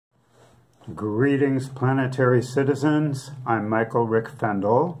Greetings, planetary citizens. I'm Michael Rick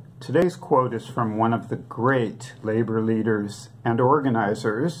Fendel. Today's quote is from one of the great labor leaders and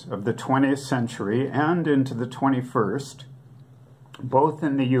organizers of the 20th century and into the 21st, both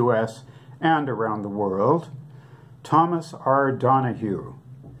in the U.S. and around the world, Thomas R. Donahue.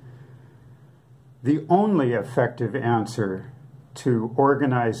 The only effective answer to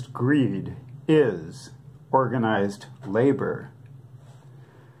organized greed is organized labor.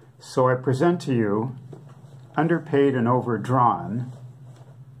 So I present to you Underpaid and Overdrawn.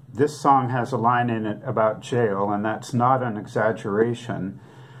 This song has a line in it about jail, and that's not an exaggeration.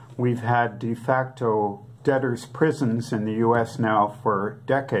 We've had de facto debtors' prisons in the U.S. now for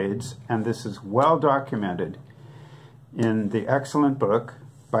decades, and this is well documented in the excellent book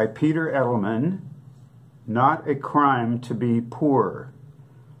by Peter Edelman, Not a Crime to be Poor.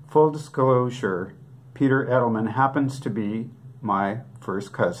 Full disclosure, Peter Edelman happens to be my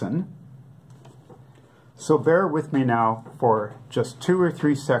first cousin. So bear with me now for just 2 or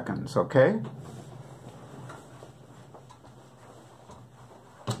 3 seconds, okay?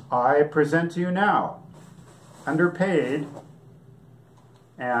 I present to you now Underpaid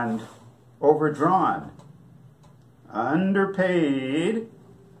and Overdrawn. Underpaid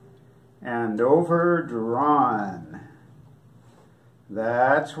and Overdrawn.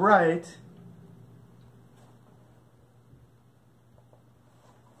 That's right.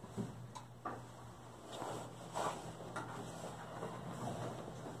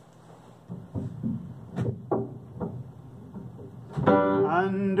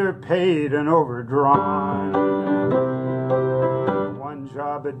 Underpaid and overdrawn. One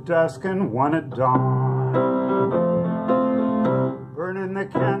job at dusk and one at dawn. Burning the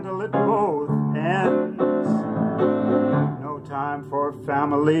candle at both ends. No time for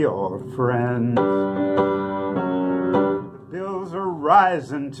family or friends. The bills are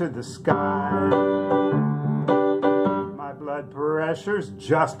rising to the sky. My blood pressure's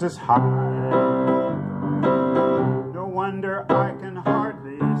just as high. I can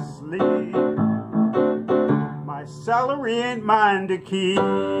hardly sleep. My salary ain't mine to keep.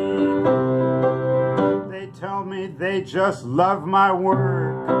 They tell me they just love my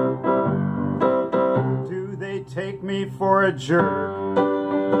work. Do they take me for a jerk?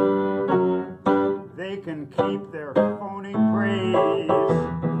 They can keep their phony praise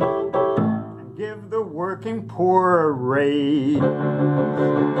and give the working poor a raise.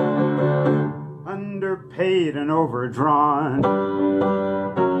 Underpaid and overdrawn.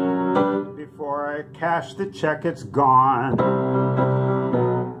 Before I cash the check, it's gone.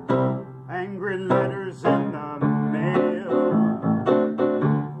 Angry letters in the mail.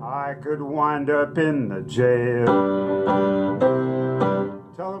 I could wind up in the jail.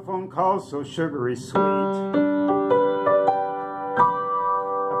 Telephone calls so sugary sweet. A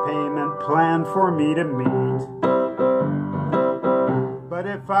payment plan for me to meet. But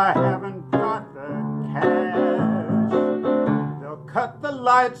if I haven't got the cash, they'll cut the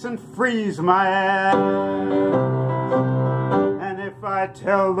lights and freeze my ass. And if I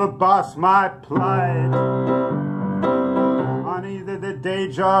tell the boss my plight, on either the day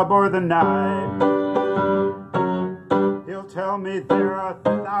job or the night, he'll tell me there are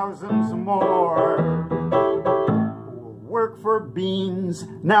thousands more who will work for beans.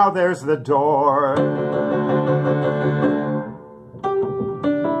 Now there's the door.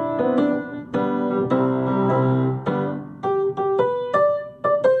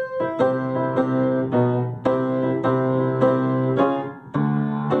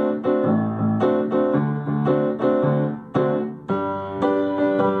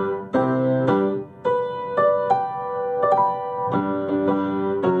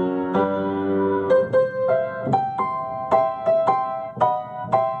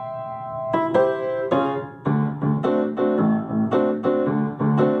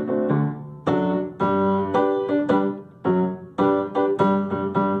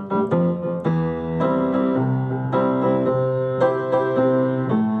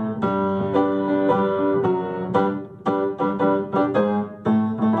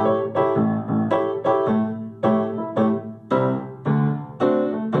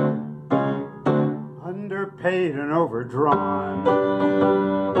 Underpaid and overdrawn,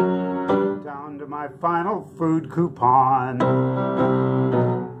 down to my final food coupon.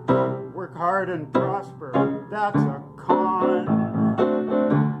 Work hard and prosper, that's a con.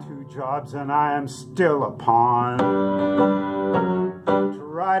 2 jobs and I am still a pawn.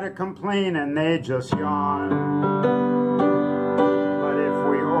 Try to complain and they just yawn. But if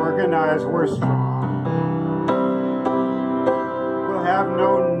we organize, we're strong. We'll have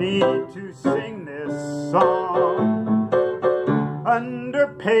no need to sing this song.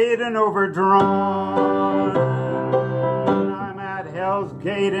 underpaid and overdrawn. I'm at Hell's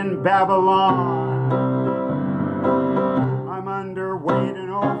Gate in Babylon. I'm underweight and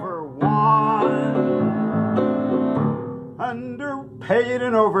overwon. Underpaid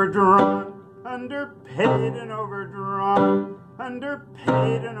and overdrawn. Underpaid and overdrawn.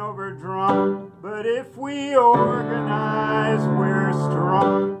 Underpaid and overdrawn. But if we organize, we're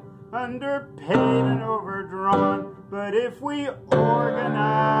strong. Underpaid and overdrawn. But if we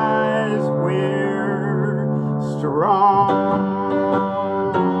organize, we're strong.